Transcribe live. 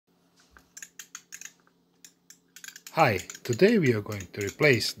Hi, today we are going to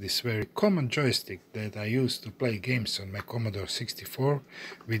replace this very common joystick that I used to play games on my Commodore 64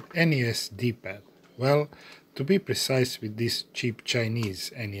 with NES D-pad. Well, to be precise, with this cheap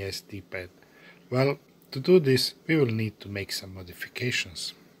Chinese NES D-pad. Well, to do this we will need to make some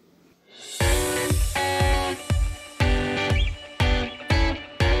modifications.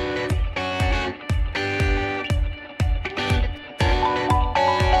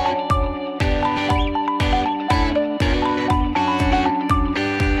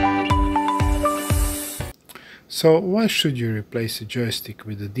 So why should you replace a joystick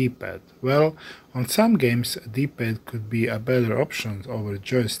with a D-pad? Well, on some games a D-pad could be a better option over a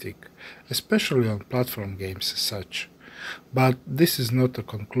joystick, especially on platform games as such. But this is not a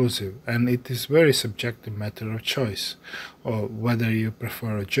conclusive, and it is very subjective matter of choice, or whether you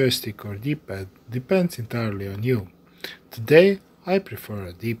prefer a joystick or D-pad depends entirely on you. Today I prefer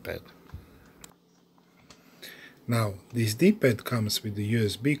a D-pad. Now, this D-pad comes with a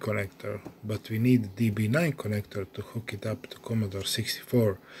USB connector, but we need a DB9 connector to hook it up to Commodore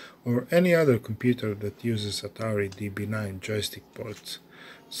 64 or any other computer that uses Atari DB9 joystick ports.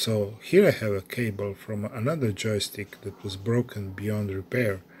 So here I have a cable from another joystick that was broken beyond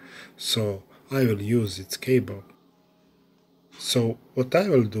repair, so I will use its cable. So what I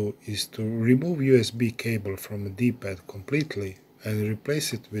will do is to remove USB cable from a D-pad completely and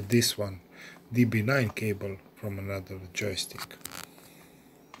replace it with this one, DB9 cable from another joystick.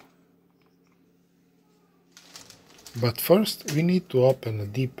 But first we need to open the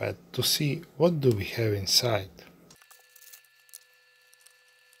D-pad to see what do we have inside.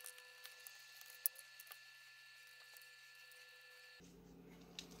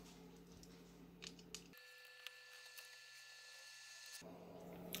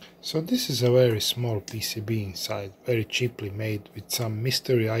 So this is a very small PCB inside, very cheaply made with some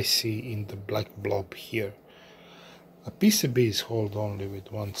mystery IC in the black blob here. A PCB is held only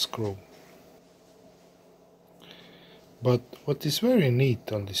with one screw. But what is very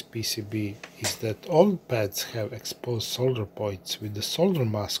neat on this PCB is that all pads have exposed solder points with the solder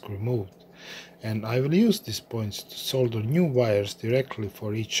mask removed, and I will use these points to solder new wires directly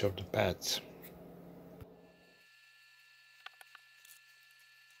for each of the pads.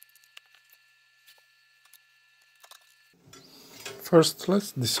 First,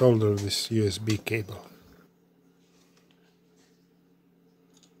 let's desolder this USB cable.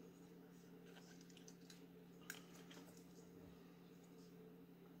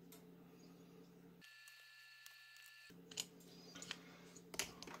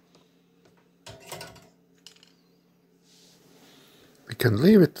 We can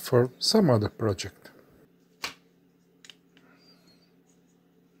leave it for some other project.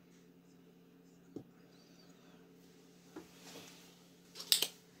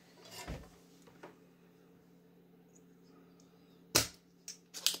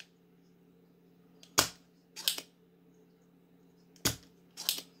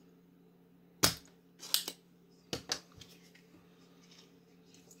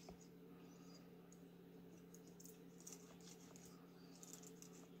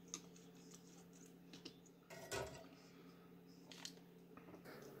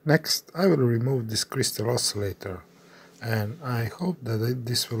 Next, I will remove this crystal oscillator, and I hope that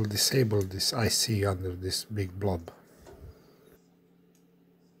this will disable this IC under this big blob.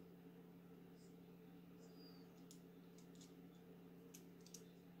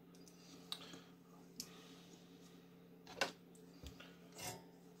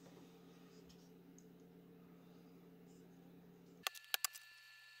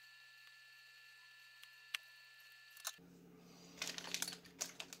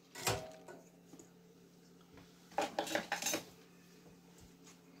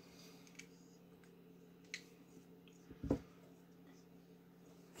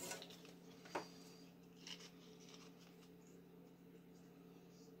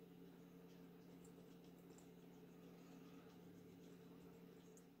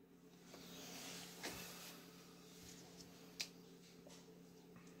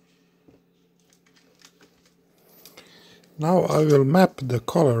 Now I will map the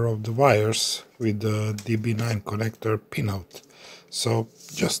color of the wires with the DB9 connector pinout, so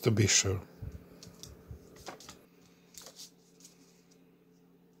just to be sure.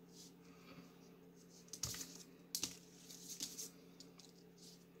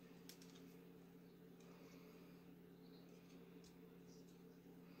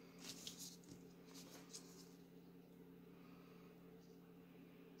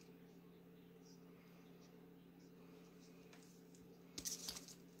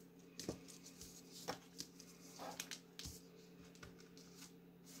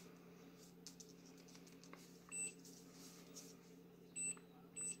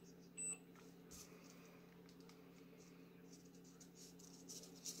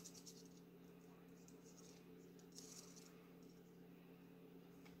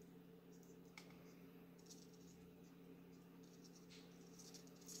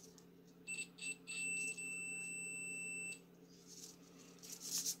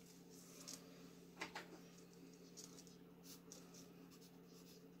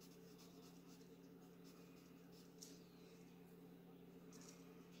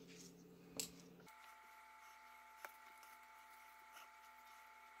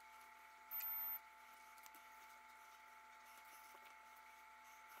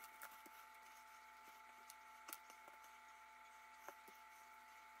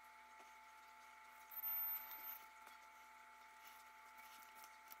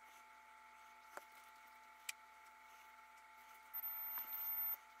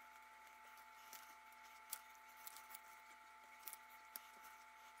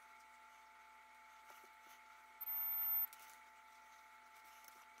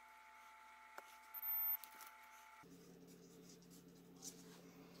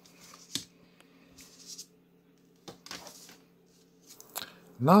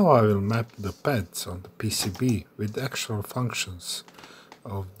 Now I will map the pads on the PCB with the actual functions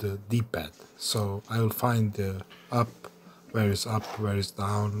of the D-pad. So I will find the up, where is up, where is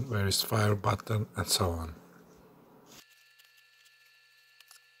down, where is fire button, and so on.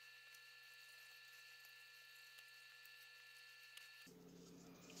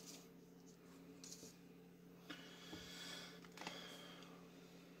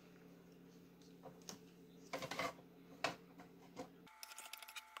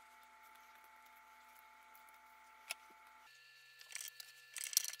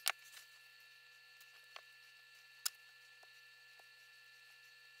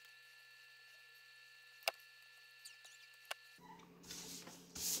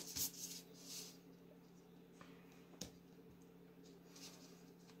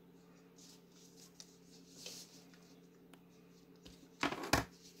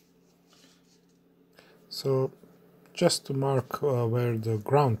 So just to mark where the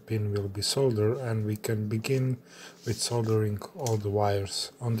ground pin will be soldered, and we can begin with soldering all the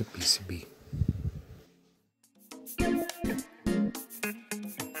wires on the PCB.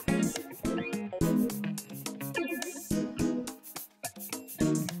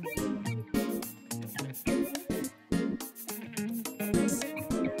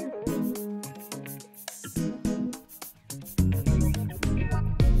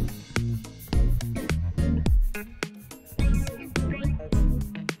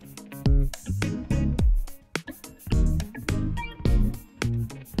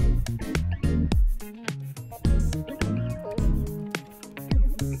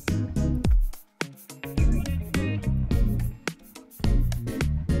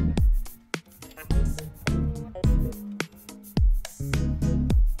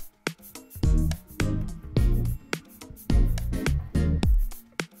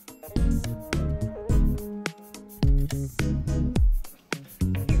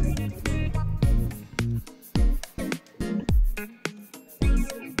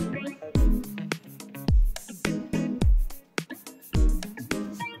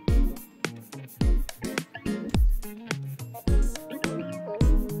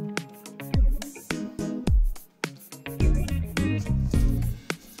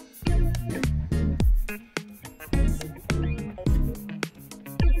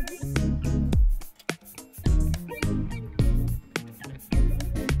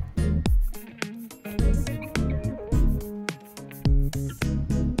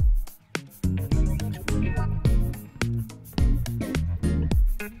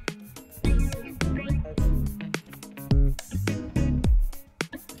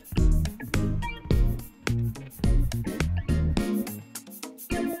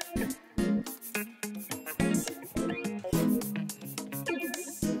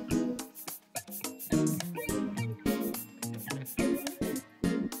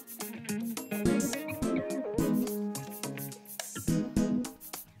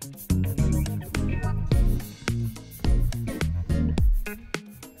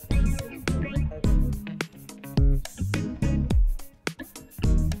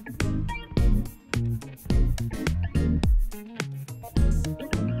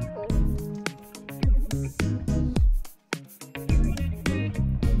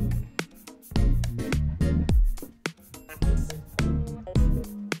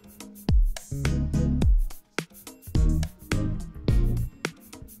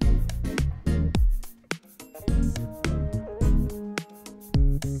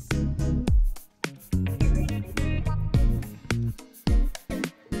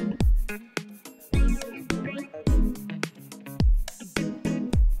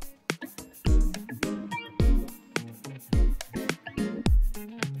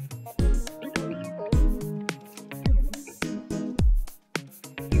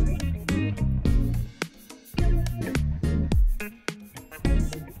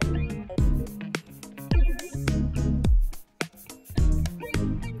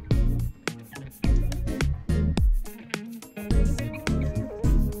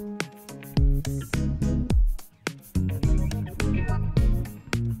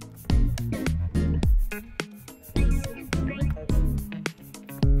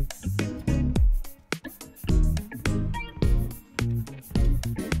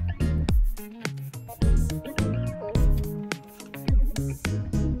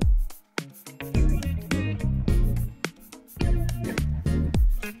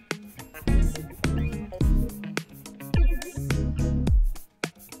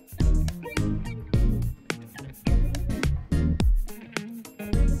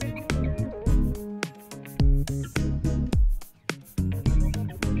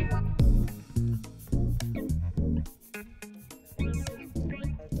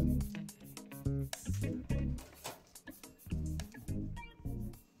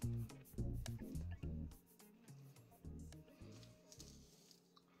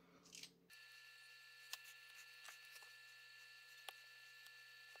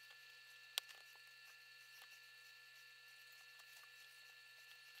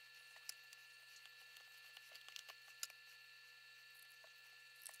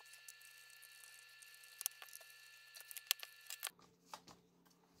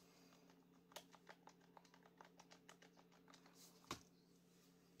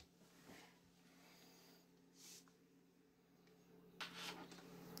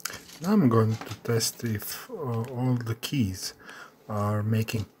 I'm going to test if all the keys are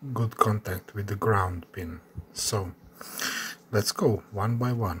making good contact with the ground pin. So let's go one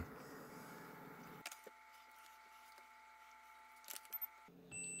by one.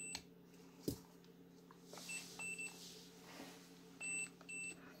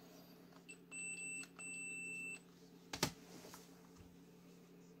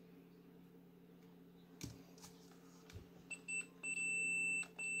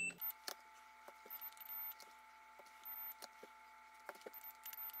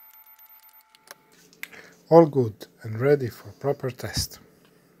 All good and ready for proper test.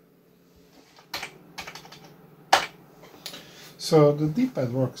 So the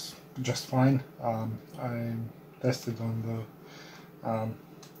D-pad works just fine. I tested on the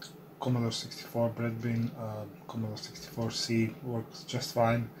Commodore 64 bread bin. Commodore 64C works just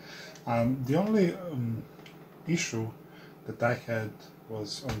fine. The only issue that I had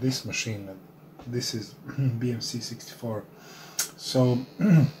was on this machine. This is BMC 64. So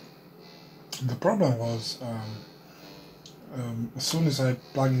the problem was as soon as I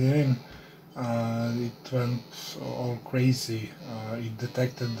plugged it in, it went all crazy. It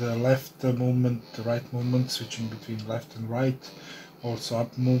detected the left movement, the right movement, switching between left and right, also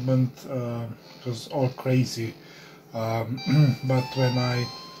up movement. It was all crazy. But when I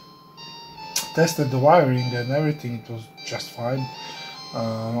tested the wiring and everything, it was just fine,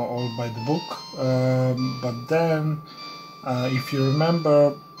 all by the book. But then, if you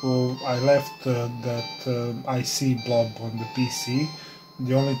remember, I left that IC blob on the PC.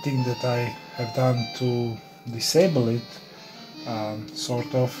 The only thing that I have done to disable it,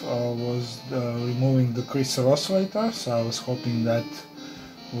 sort of, was removing the crystal oscillator, so I was hoping that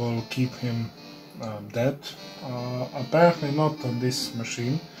will keep him dead. Apparently not on this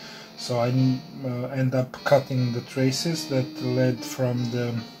machine, so I end up cutting the traces that led from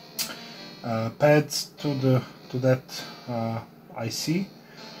the pads to that IC.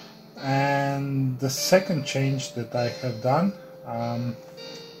 And the second change that I have done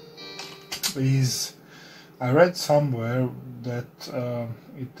is I read somewhere that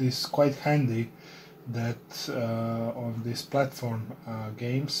it is quite handy that on this platform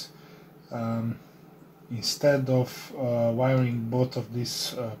games, instead of wiring both of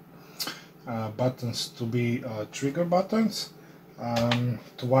these buttons to be trigger buttons,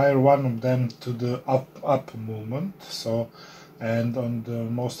 to wire one of them to the up movement. So, and on the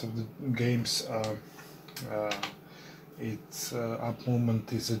most of the games, its up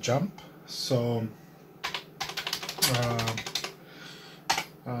movement is a jump. So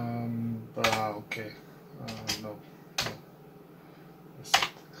okay, no.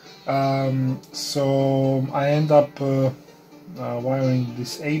 So I end up wiring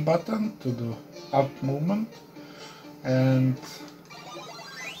this A button to the up movement, and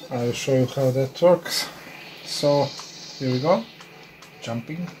I'll show you how that works. So here we go,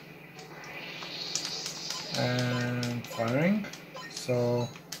 jumping and firing. So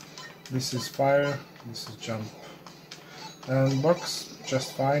this is fire, this is jump, and works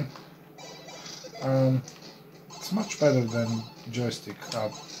just fine. It's much better than joystick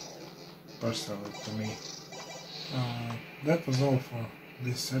up, personally, to me. That was all for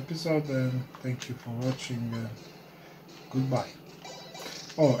this episode, and thank you for watching, and goodbye.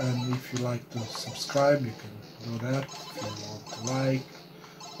 Oh, and if you like to subscribe, you can do that. If you want to like,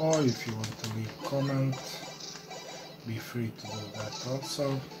 or if you want to leave a comment, be free to do that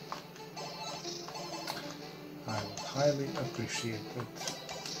also. I would highly appreciate it.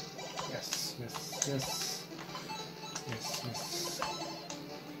 Yes, yes, yes, yes,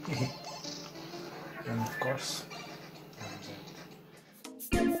 yes. And of course,